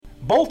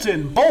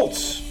Bolton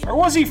Bolts, or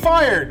was he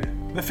fired?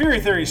 The Fury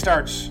Theory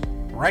starts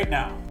right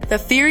now. The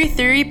Fury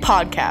Theory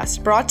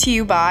podcast, brought to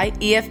you by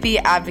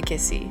EFB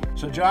Advocacy.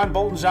 So John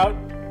Bolton's out.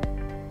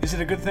 Is it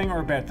a good thing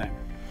or a bad thing?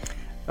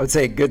 I would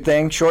say a good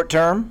thing, short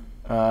term.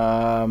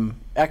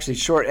 Actually,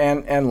 short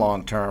and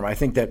long term. I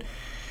think that,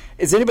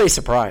 is anybody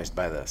surprised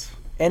by this?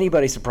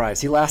 Anybody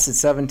surprised? He lasted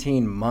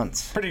 17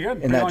 months. Pretty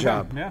good. In that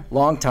job. Time, yeah.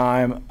 Long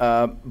time.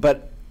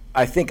 But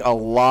I think a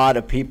lot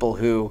of people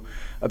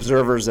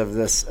observers of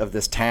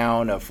this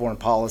town, of foreign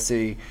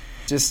policy,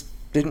 just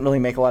didn't really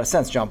make a lot of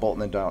sense, John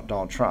Bolton and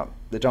Donald Trump.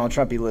 The Donald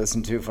Trump he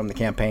listened to from the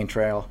campaign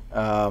trail,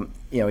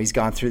 he's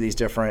gone through these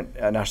different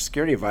national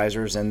security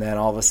advisors, and then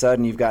all of a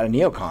sudden you've got a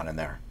neocon in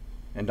there.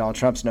 And Donald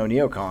Trump's no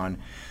neocon.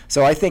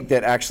 So I think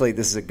that actually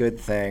this is a good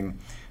thing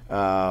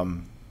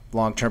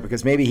long term,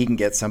 because maybe he can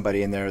get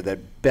somebody in there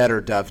that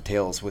better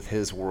dovetails with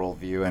his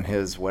worldview and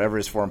whatever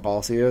his foreign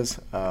policy is.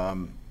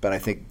 But I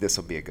think this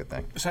will be a good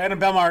thing. So Adam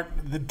Belmar,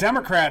 the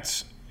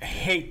Democrats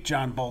hate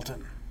John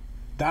Bolton.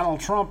 Donald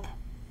Trump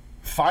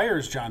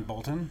fires John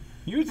Bolton.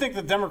 You'd think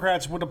the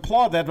Democrats would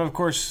applaud that, but of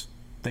course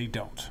they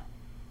don't.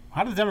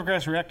 How do the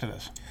Democrats react to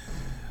this?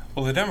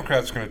 Well, the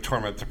Democrats are going to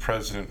torment the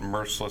president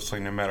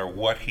mercilessly no matter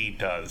what he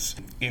does.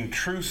 In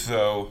truth,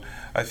 though,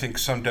 I think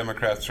some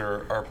Democrats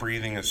are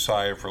breathing a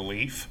sigh of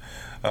relief,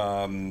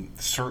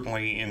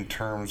 certainly in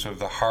terms of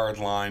the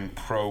hardline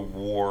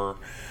pro-war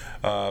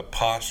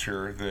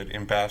posture that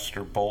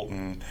Ambassador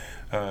Bolton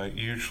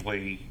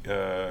usually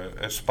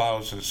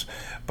espouses.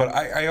 But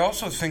I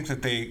also think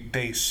that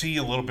they see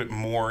a little bit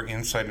more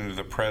insight into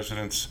the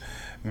president's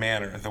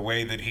manner, the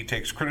way that he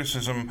takes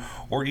criticism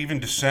or even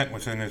dissent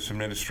within his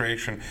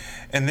administration,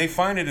 and they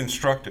find it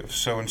instructive.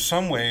 So in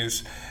some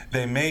ways,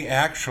 they may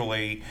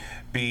actually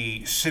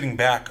be sitting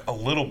back a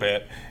little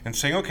bit and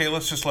saying, okay,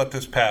 let's just let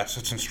this pass.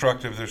 It's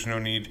instructive. There's no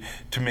need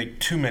to make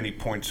too many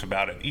points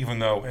about it, even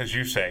though, as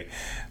you say,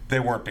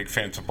 they weren't big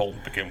fans of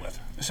Bolton to begin with.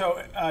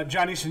 So,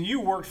 John Easton, you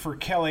worked for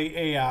Kelly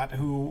Ayotte,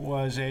 who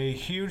was a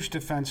huge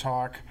defense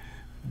hawk,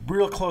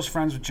 real close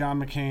friends with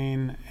John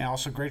McCain, and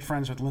also great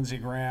friends with Lindsey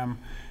Graham.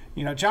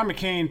 You know, John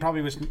McCain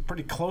probably was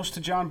pretty close to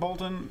John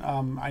Bolton.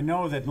 I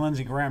know that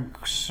Lindsey Graham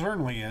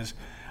certainly is.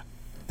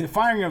 The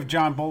firing of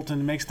John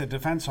Bolton makes the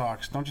defense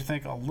hawks, don't you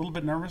think, a little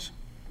bit nervous?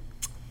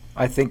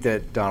 I think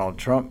that Donald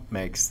Trump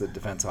makes the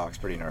defense hawks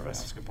pretty nervous.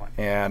 That's a good point.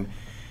 And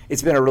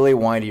it's been a really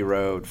windy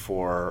road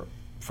for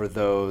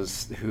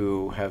those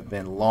who have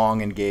been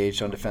long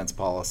engaged on defense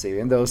policy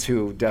and those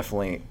who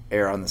definitely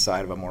err on the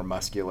side of a more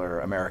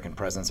muscular American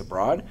presence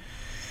abroad.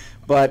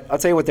 But I'll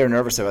tell you what they're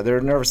nervous about.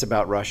 They're nervous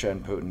about Russia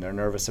and Putin. They're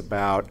nervous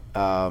about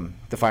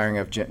the firing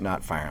of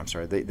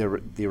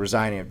the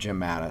resigning of Jim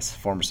Mattis,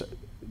 former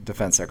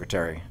defense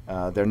secretary.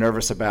 They're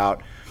nervous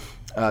about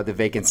the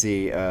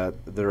vacancy,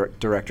 the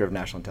director of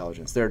national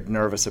intelligence. They're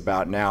nervous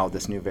about now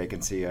this new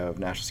vacancy of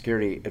national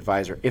security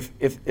advisor.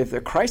 If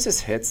the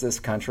crisis hits this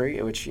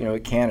country, which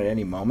it can at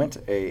any moment,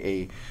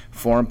 a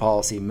foreign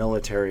policy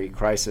military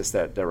crisis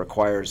that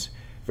requires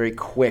very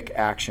quick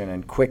action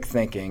and quick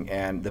thinking,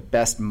 and the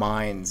best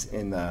minds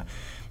in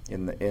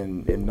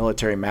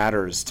military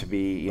matters to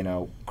be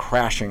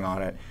crashing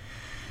on it.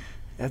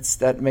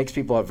 That makes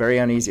people very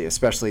uneasy,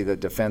 especially the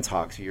defense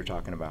hawks who you're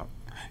talking about.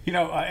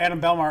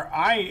 Adam Belmar,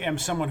 I am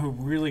someone who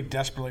really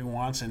desperately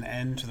wants an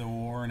end to the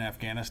war in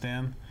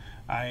Afghanistan.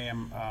 I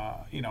am,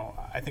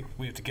 I think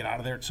we have to get out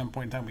of there at some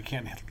point in time. We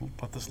can't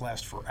let this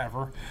last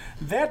forever.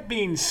 That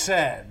being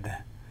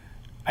said,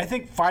 I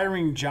think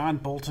firing John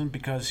Bolton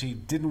because he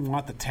didn't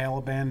want the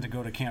Taliban to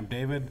go to Camp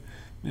David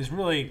is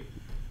really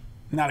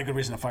not a good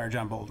reason to fire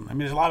John Bolton. I mean,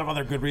 there's a lot of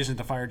other good reasons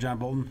to fire John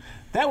Bolton.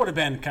 That would have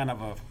been kind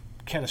of a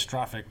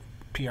catastrophic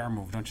PR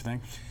move, don't you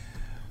think?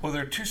 Well,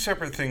 there are two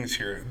separate things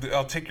here.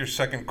 I'll take your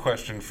second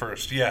question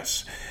first.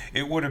 Yes,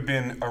 it would have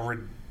been a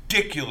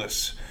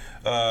ridiculous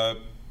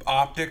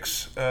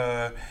optics,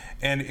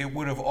 and it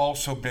would have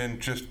also been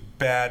just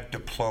bad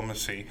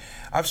diplomacy.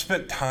 I've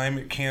spent time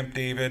at Camp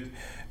David,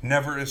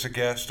 never as a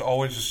guest,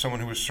 always as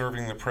someone who was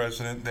serving the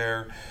president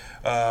there.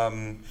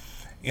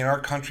 In our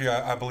country,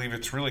 I believe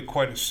it's really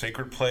quite a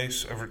sacred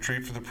place of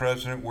retreat for the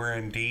president, where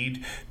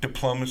indeed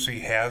diplomacy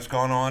has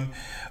gone on.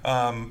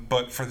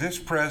 But for this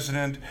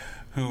president,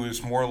 who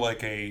is more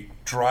like a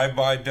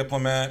drive-by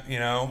diplomat,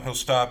 he'll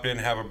stop in,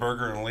 have a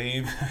burger, and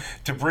leave,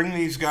 to bring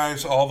these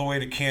guys all the way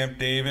to Camp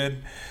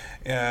David,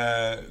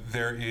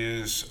 there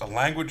is a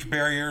language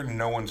barrier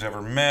no one's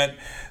ever met.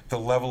 The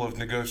level of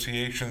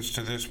negotiations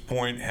to this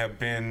point have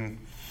been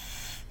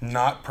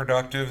not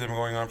productive. They've been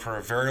going on for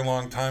a very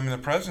long time, and the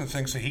president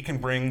thinks that he can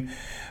bring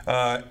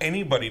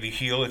anybody to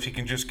heel if he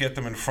can just get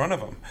them in front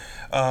of him.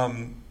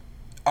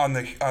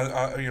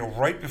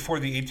 Right before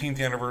the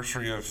 18th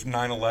anniversary of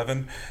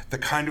 9/11, the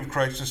kind of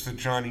crisis that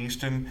John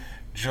Easton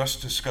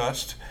just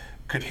discussed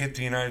could hit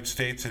the United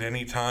States at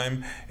any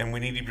time, and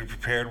we need to be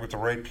prepared with the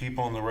right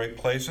people in the right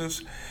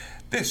places.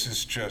 This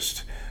is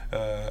just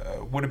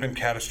would have been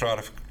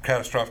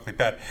catastrophically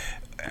bad.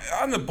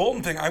 On the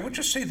Bolton thing, I would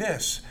just say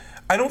this.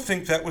 I don't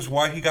think that was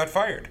why he got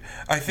fired.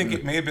 I think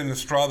it may have been the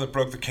straw that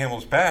broke the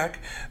camel's back.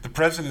 The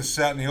president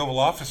sat in the Oval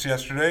Office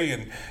yesterday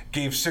and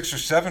gave 6 or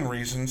 7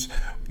 reasons,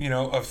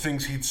 of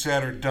things he'd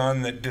said or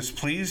done that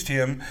displeased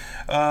him.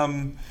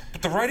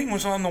 But the writing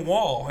was on the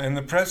wall, and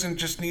the president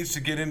just needs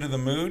to get into the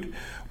mood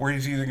where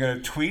he's either going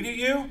to tweet at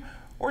you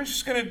or he's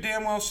just going to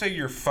damn well say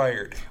you're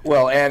fired.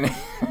 Well, and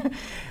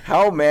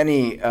how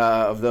many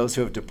of those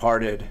who have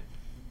departed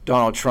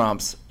Donald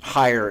Trump's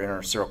higher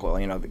inner circle,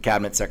 the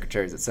cabinet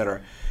secretaries, et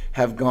cetera,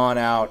 have gone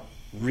out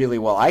really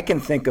well? I can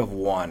think of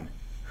one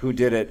who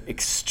did it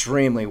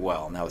extremely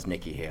well, and that was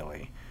Nikki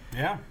Haley.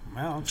 Yeah,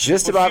 well, she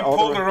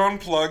pulled her own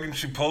plug, and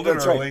she pulled it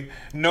early. Right.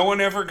 No one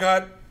ever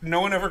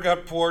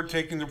got bored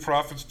taking the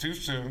profits too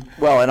soon.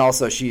 Well, and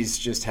also she's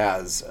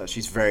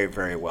very,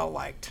 very well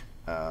liked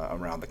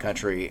around the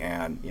country,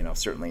 and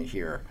certainly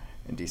here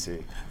in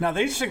D.C. Now,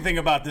 the interesting thing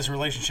about this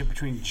relationship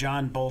between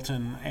John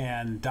Bolton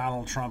and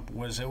Donald Trump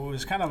was it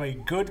was kind of a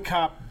good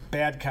cop,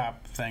 bad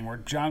cop thing, where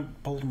John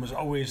Bolton was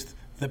always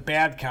the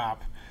bad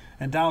cop,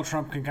 and Donald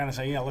Trump can kind of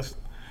say, yeah, listen,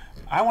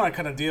 I want to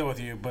cut a deal with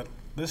you, but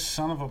this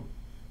son of a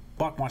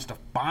buck wants to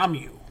bomb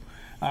you.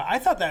 I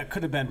thought that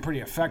could have been pretty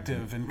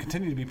effective and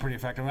continued to be pretty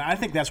effective. And I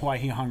think that's why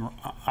he hung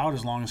out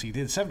as long as he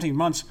did. 17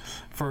 months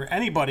for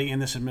anybody in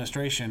this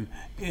administration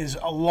is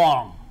a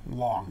long,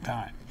 long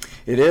time.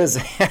 It is.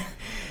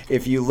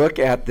 If you look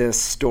at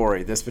this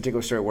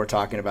particular story we're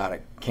talking about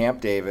at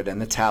Camp David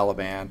and the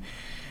Taliban,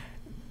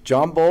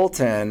 John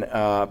Bolton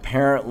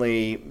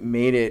apparently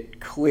made it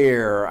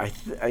clear, I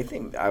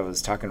think I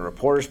was talking to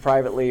reporters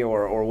privately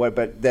or what,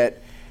 but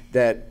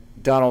that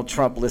Donald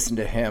Trump listened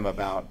to him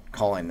about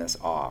calling this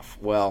off.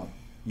 Well,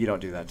 you don't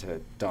do that to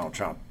Donald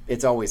Trump.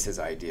 It's always his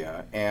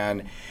idea.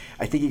 And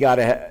I think he got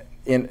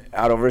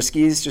out over his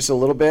skis just a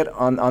little bit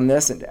on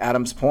this. And to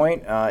Adam's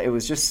point, it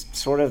was just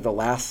sort of the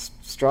last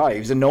straw. He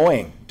was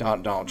annoying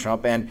Donald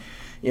Trump. And,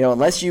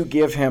 unless you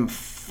give him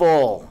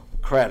full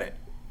credit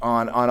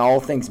on all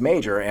things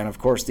major, and of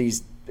course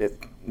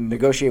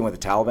negotiating with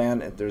the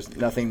Taliban, there's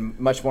nothing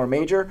much more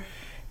major.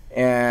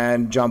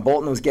 And John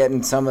Bolton was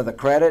getting some of the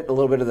credit, a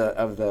little bit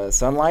of the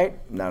sunlight.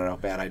 No,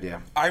 bad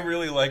idea. I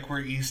really like where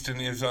Easton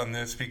is on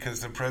this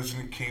because the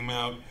president came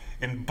out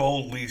and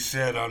boldly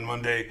said on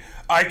Monday,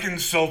 I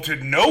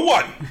consulted no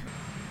one.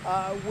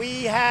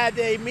 We had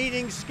a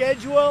meeting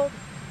scheduled.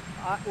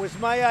 It was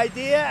my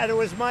idea, and it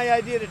was my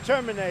idea to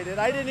terminate it.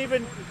 I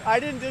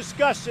didn't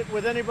discuss it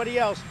with anybody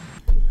else.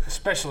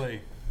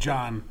 Especially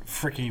John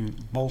freaking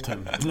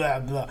Bolton. Blah,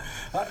 blah.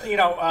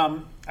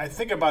 I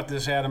think about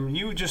this, Adam.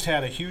 You just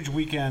had a huge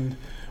weekend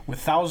with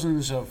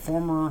thousands of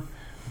former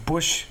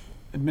Bush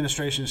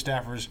administration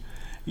staffers.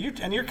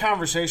 Your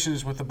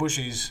conversations with the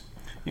Bushies,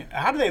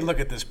 how do they look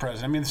at this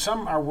president? I mean,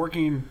 some are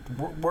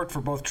worked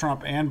for both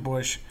Trump and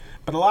Bush,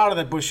 but a lot of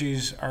the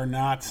Bushies are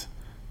not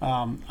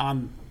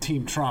on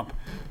Team Trump.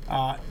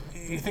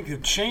 You think the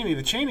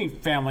Cheney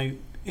family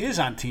is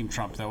on Team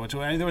Trump, though.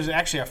 There was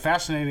actually a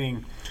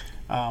fascinating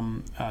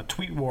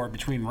tweet war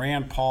between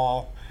Rand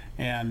Paul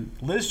and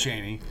Liz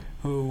Cheney,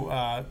 who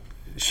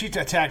she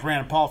attacked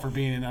Rand Paul for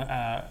being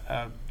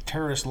a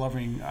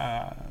terrorist-loving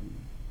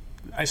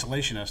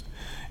isolationist,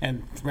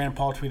 and Rand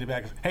Paul tweeted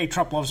back, "Hey,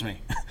 Trump loves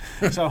me."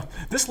 So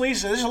there's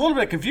a little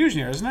bit of confusion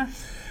here, isn't there?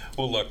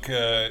 Well, look,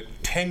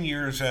 10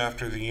 years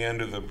after the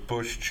end of the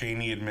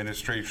Bush-Cheney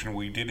administration,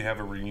 we did have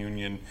a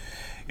reunion.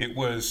 It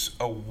was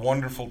a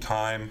wonderful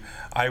time.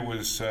 I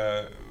was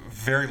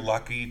very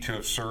lucky to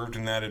have served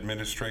in that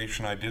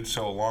administration. I did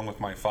so along with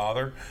my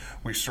father.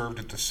 We served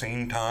at the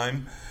same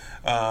time.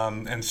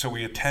 And so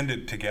we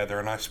attended together.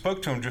 And I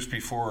spoke to him just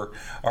before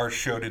our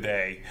show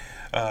today,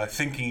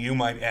 thinking you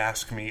might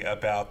ask me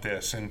about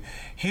this. And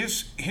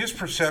his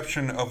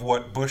perception of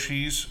what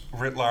Bushies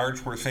writ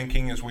large were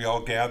thinking as we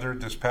all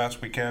gathered this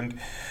past weekend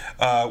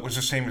was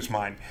the same as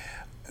mine.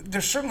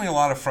 There's certainly a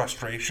lot of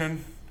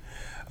frustration.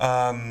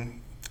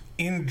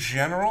 In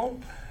general,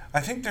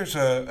 I think there's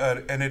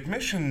an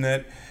admission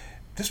that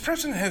this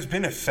president has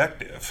been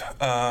effective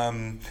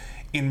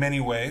in many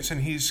ways,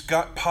 and he's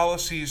got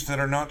policies that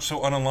are not so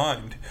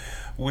unaligned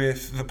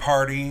with the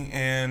party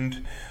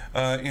and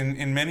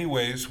in many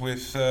ways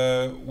with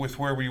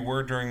where we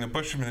were during the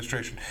Bush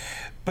administration.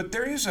 But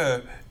there is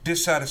a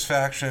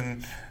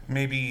dissatisfaction,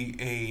 maybe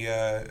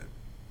a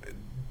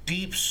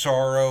deep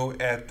sorrow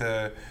at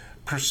the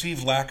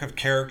perceived lack of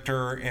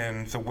character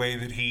and the way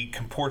that he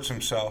comports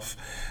himself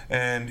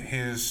and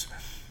his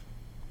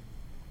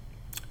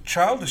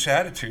childish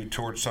attitude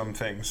towards some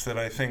things that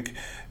I think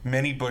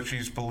many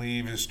Bushies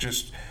believe is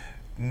just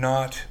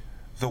not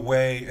the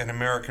way an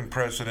American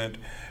president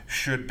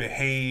should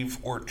behave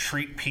or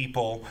treat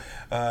people.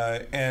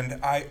 And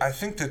I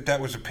think that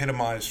was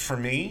epitomized for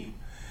me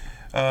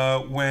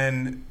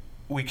when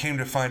we came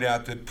to find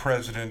out that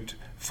President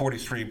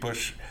 43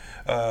 Bush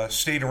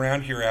stayed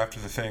around here after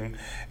the thing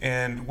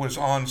and was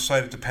on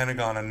site at the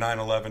Pentagon on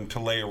 9/11 to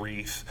lay a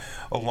wreath,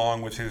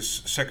 along with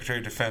his Secretary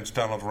of Defense,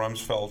 Donald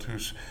Rumsfeld,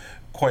 who's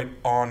quite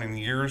on in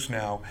years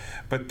now.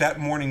 But that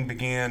morning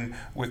began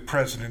with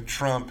President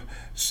Trump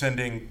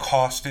sending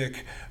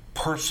caustic,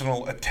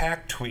 personal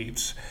attack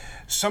tweets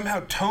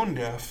somehow tone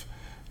deaf,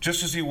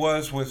 just as he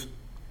was with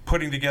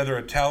putting together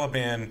a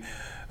Taliban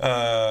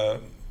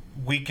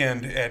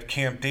weekend at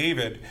Camp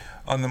David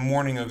on the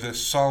morning of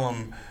this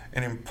solemn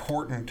and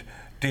important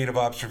date of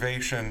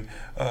observation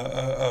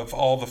of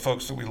all the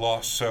folks that we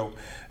lost. So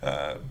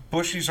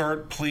Bushies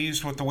aren't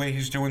pleased with the way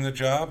he's doing the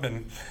job,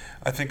 and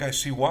I think I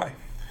see why.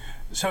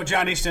 So,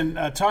 John Easton,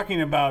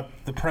 talking about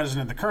the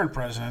current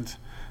president,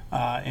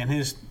 and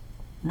his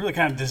really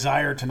kind of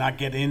desire to not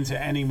get into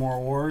any more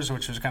wars,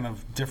 which was kind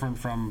of different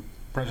from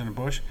President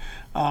Bush.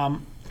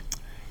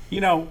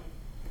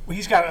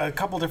 He's got a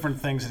couple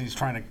different things that he's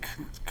trying to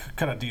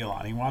cut a deal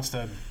on. He wants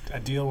a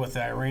deal with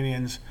the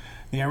Iranians.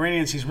 The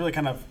Iranians, he's really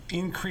kind of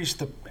increased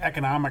the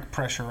economic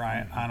pressure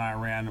on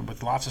Iran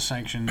with lots of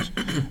sanctions.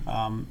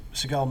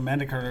 Sigal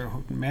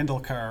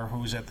Mandalkar,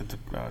 who's at the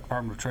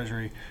Department of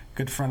Treasury,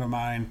 good friend of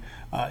mine,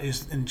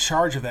 is in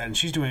charge of that, and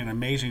she's doing an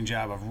amazing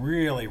job of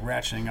really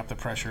ratcheting up the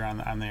pressure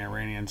on the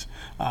Iranians.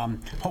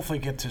 Hopefully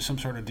get to some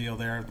sort of deal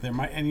there.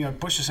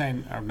 Bush is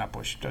saying, or not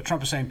Bush,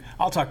 Trump is saying,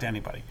 I'll talk to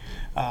anybody.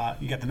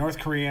 You got the North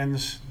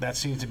Koreans, that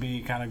seems to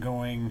be kind of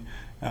going.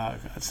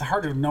 It's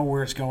hard to know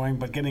where it's going,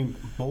 but getting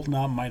Bolton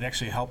up might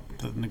actually help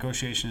the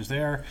negotiations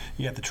there.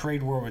 You got the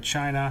trade war with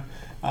China.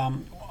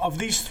 Of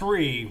these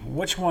three,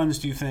 which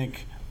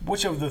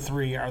of the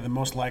three are the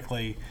most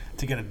likely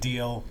to get a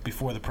deal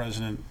before the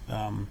president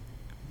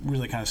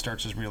really kind of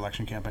starts his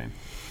re-election campaign?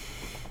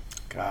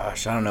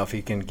 Gosh, I don't know if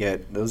he can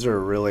get – those are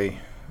really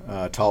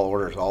tall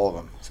orders, all of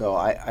them. So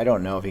I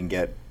don't know if he can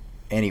get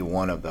any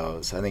one of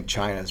those. I think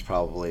China is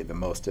probably the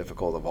most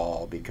difficult of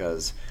all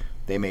because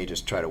they may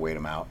just try to wait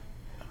him out.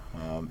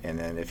 And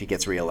then if he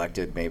gets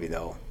reelected, maybe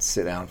they'll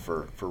sit down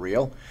for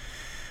real.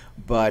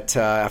 But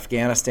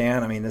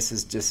Afghanistan, I mean, this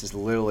has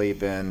literally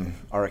been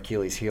our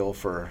Achilles heel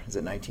for, is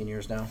it 19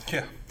 years now?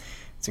 Yeah.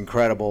 It's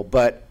incredible.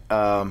 But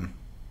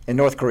in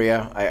North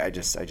Korea, I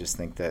just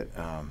think that,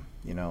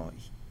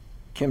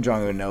 Kim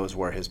Jong-un knows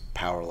where his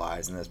power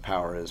lies, and his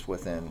power is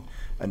within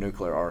a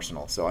nuclear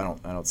arsenal. So I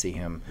don't see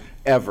him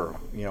ever,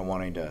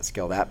 wanting to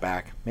scale that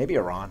back. Maybe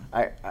Iran.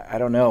 I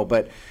don't know.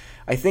 But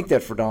I think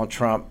that for Donald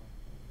Trump,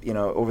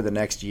 over the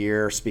next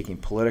year, speaking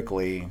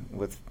politically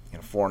with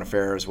foreign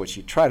affairs, which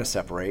you try to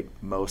separate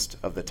most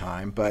of the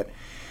time, but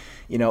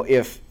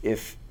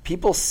if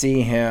people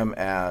see him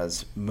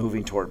as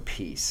moving toward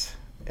peace,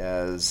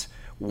 as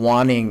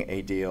wanting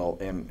a deal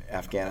in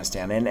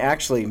Afghanistan, and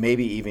actually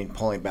maybe even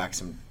pulling back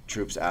some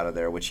troops out of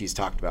there, which he's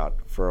talked about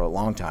for a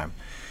long time,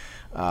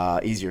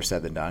 easier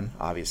said than done,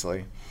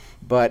 obviously.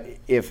 But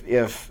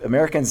if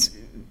Americans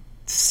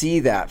see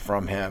that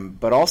from him,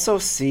 but also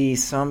see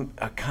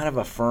a kind of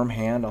a firm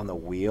hand on the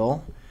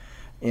wheel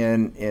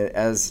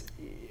as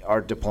our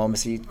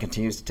diplomacy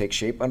continues to take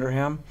shape under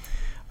him,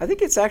 I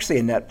think it's actually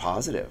a net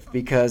positive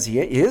because he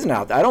isn't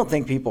out there. I don't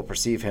think people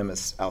perceive him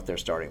as out there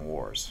starting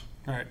wars.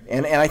 Right.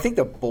 And I think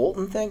the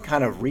Bolton thing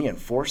kind of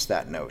reinforced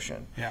that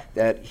notion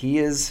that he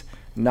is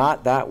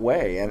not that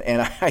way.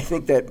 And I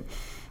think that,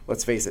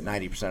 let's face it,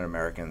 90% of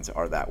Americans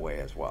are that way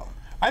as well.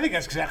 I think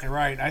that's exactly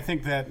right. I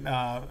think that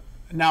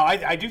now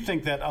I do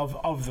think that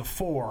of the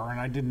four, and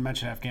I didn't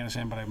mention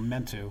Afghanistan, but I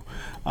meant to,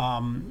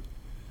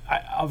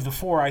 of the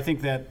four, I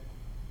think that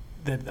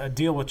a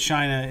deal with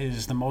China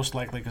is the most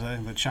likely because I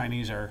think the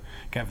Chinese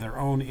have their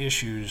own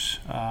issues,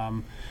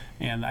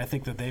 and I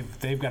think that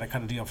they've got to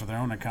cut a deal for their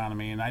own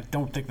economy, and I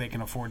don't think they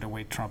can afford to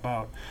wait Trump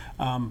out.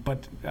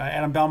 But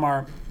Adam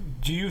Belmar,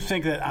 do you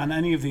think that on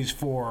any of these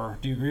four,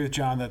 do you agree with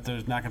John that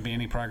there's not going to be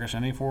any progress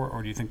on any four,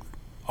 or do you think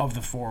of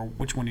the four,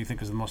 which one do you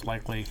think is the most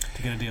likely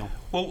to get a deal?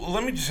 Well,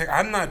 let me just say,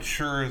 I'm not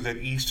sure that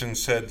Easton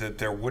said that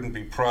there wouldn't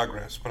be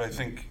progress, but I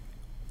think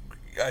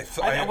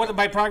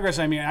by progress,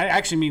 I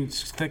actually mean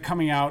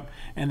coming out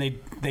and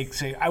they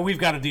say, we've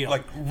got a deal.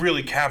 Like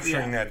really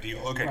capturing that deal.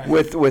 Okay. Right.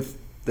 With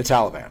the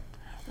Taliban.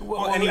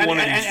 Any one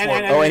of these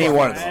four. Any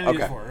one of them.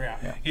 Okay. Four,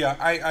 yeah.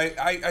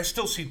 I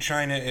still see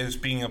China as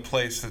being a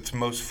place that's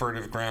most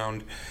furtive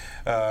ground.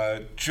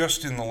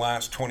 Just in the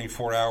last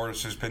 24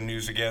 hours, there's been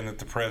news again that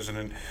the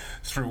president,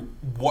 through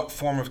what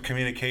form of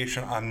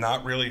communication, I'm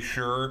not really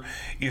sure,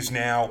 is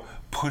now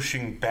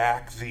pushing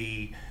back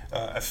the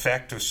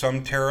effect of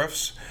some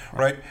tariffs,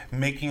 right?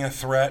 Making a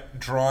threat,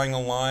 drawing a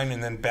line,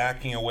 and then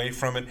backing away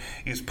from it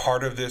is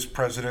part of this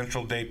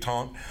presidential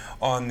détente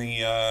on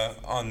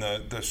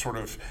the sort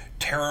of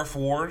tariff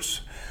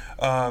wars.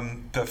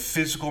 The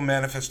physical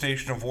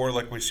manifestation of war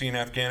like we see in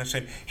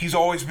Afghanistan, he's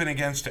always been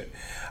against it.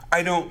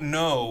 I don't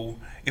know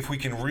if we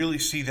can really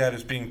see that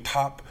as being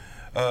top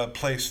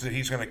place that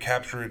he's going to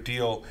capture a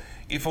deal,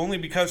 if only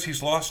because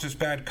he's lost his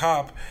bad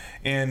cop,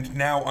 and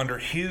now under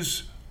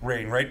his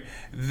reign, right?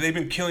 They've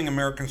been killing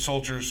American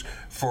soldiers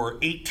for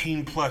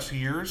 18 plus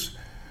years,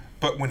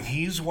 but when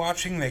he's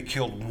watching, they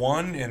killed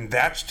one, and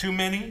that's too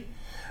many.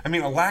 I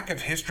mean, a lack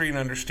of history and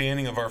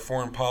understanding of our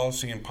foreign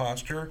policy and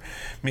posture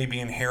may be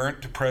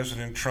inherent to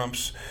President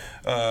Trump's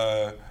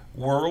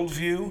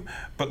worldview,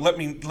 but let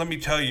me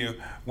tell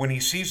you, when he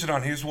sees it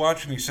on his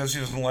watch and he says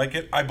he doesn't like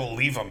it, I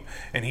believe him,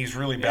 and he's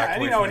really backed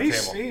away from the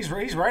table.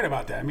 He's right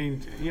about that. I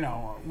mean,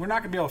 we're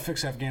not going to be able to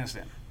fix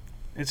Afghanistan.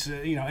 It's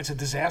it's a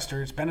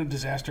disaster. It's been a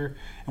disaster,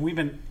 and we've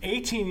been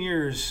 18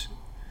 years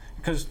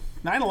because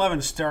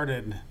 9/11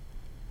 started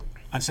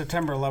on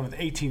September 11th,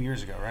 18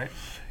 years ago, right?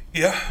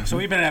 Yeah. So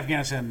we've been in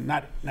Afghanistan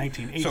not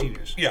 18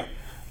 years. Yeah.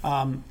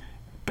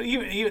 But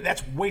even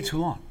that's way too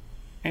long,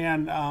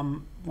 and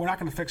we're not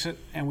going to fix it,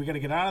 and we got to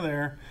get out of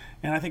there.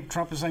 And I think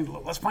Trump is saying,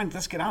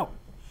 let's get out,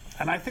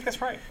 and I think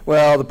that's right.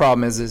 Well, the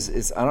problem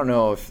is I don't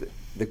know if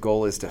the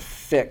goal is to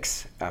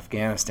fix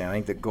Afghanistan. I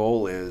think the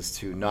goal is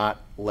to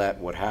not let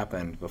what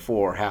happened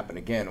before happen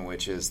again,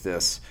 which is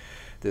this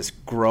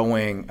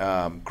growing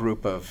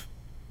group of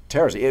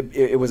terrorists.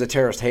 It was a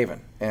terrorist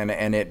haven,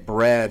 and it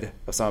bred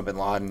Osama bin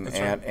Laden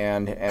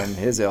and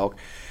his ilk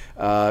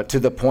to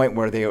the point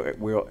where they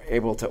were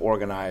able to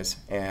organize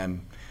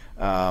and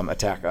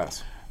attack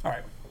us. All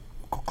right,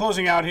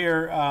 closing out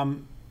here.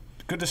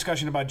 Good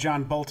discussion about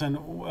John Bolton.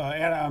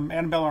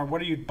 Adam Belmar, what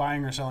are you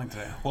buying or selling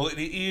today? Well, it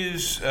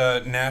is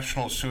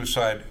National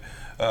Suicide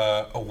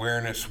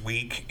Awareness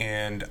Week,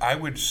 and I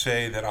would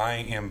say that I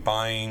am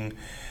buying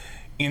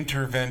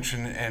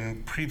intervention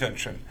and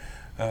prevention.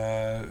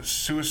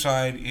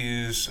 Suicide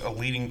is a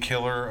leading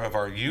killer of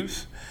our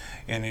youth,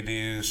 and it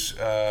is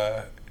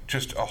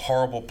just a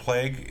horrible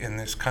plague in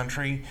this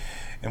country,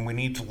 and we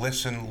need to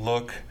listen,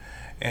 look,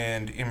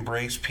 and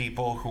embrace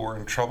people who are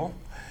in trouble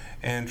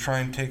and try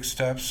and take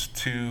steps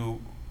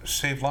to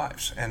save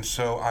lives. And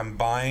so I'm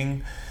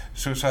buying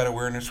Suicide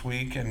Awareness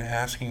Week and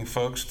asking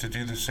folks to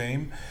do the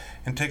same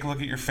and take a look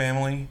at your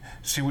family,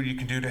 see what you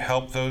can do to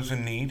help those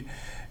in need,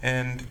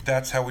 and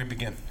that's how we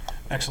begin.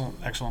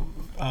 Excellent.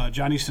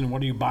 John Easton,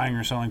 what are you buying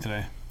or selling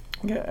today?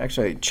 Yeah,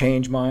 actually,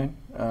 change mine.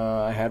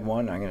 I had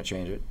one. I'm going to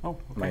change it. Oh, okay.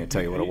 I'm going to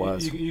tell you what it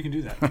was. You can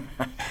do that.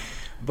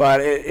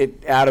 But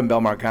Adam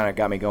Belmar kind of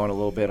got me going a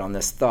little bit on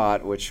this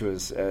thought, which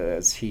was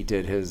as he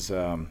did his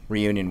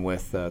reunion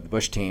with the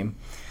Bush team.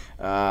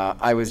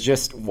 I was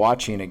just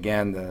watching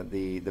again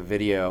the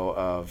video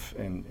of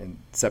in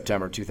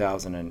September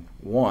 2001.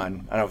 I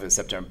don't know if it was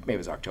September, maybe it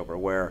was October,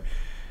 where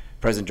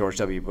President George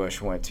W. Bush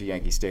went to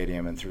Yankee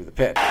Stadium and threw the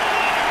pit.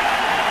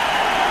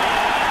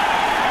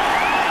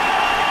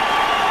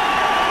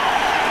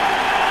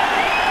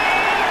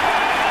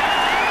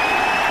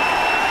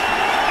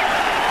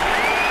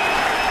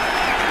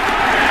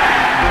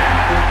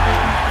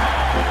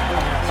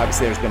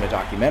 Obviously, there's been a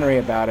documentary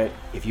about it.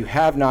 If you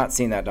have not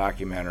seen that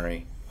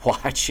documentary,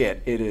 watch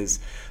it. It is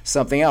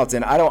something else.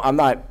 And I'm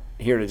not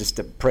here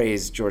to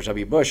praise George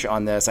W. Bush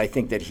on this. I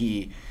think that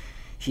he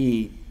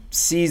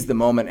seized the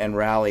moment and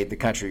rallied the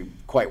country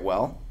quite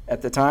well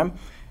at the time.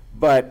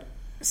 But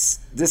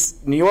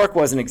New York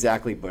wasn't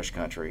exactly Bush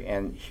country.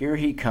 And here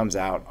he comes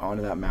out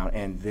onto that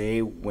mountain, and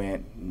they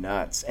went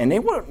nuts. And they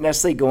weren't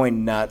necessarily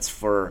going nuts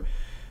for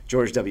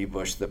George W.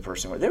 Bush, the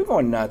person. They were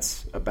going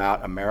nuts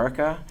about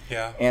America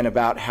and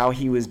about how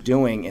he was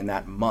doing in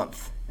that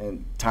month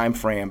and time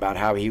frame, about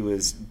how he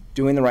was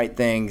doing the right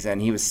things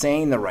and he was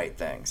saying the right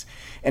things.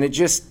 And it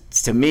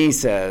just, to me,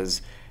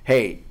 says,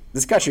 hey,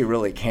 this country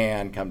really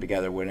can come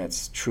together when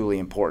it's truly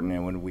important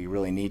and when we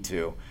really need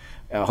to.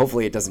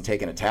 Hopefully it doesn't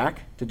take an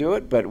attack to do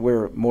it, but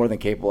we're more than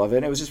capable of it.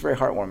 And it was just very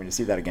heartwarming to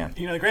see that again.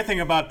 The great thing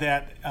about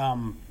that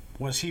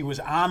was he was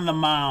on the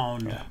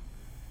mound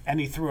and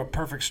he threw a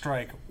perfect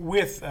strike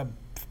with a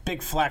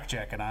big flak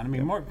jacket on. I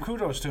mean, more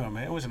kudos to him.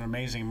 It was an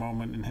amazing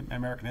moment in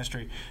American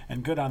history,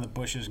 and good on the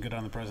Bushes, good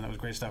on the president. It was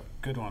great stuff.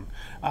 Good one.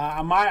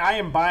 I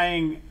am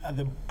buying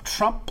the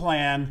Trump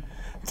plan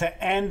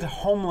to end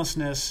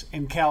homelessness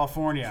in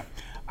California.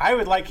 I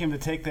would like him to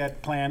take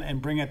that plan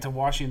and bring it to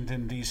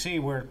Washington, D.C.,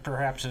 where it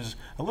perhaps is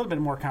a little bit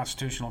more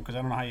constitutional, because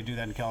I don't know how you do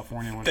that in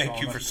California.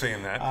 Thank you for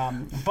saying that.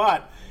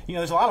 But,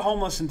 there's a lot of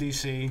homeless in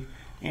D.C.,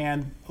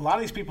 and a lot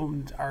of these people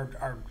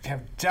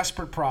have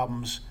desperate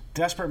problems,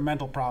 desperate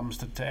mental problems,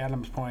 to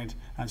Adam's point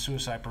on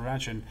suicide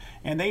prevention,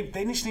 and they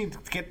just need to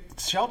get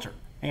shelter.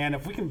 And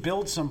if we can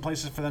build some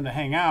places for them to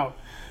hang out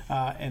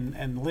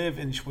and live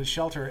with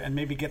shelter and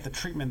maybe get the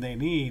treatment they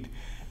need,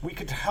 we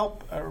could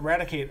help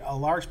eradicate a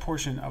large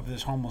portion of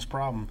this homeless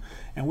problem.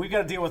 And we've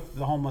got to deal with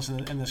the homeless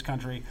in this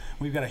country.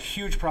 We've got a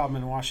huge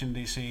problem in Washington,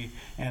 D.C.,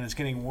 and it's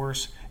getting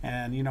worse.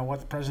 And you know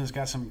what? The president's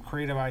got some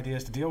creative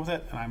ideas to deal with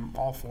it, and I'm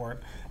all for it,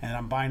 and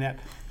I'm buying that.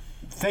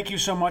 Thank you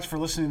so much for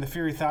listening to the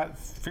Fury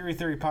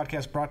Theory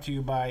podcast, brought to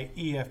you by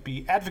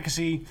EFB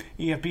Advocacy.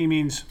 EFB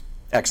means...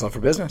 Excellent for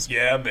business.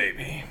 Yeah,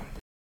 baby.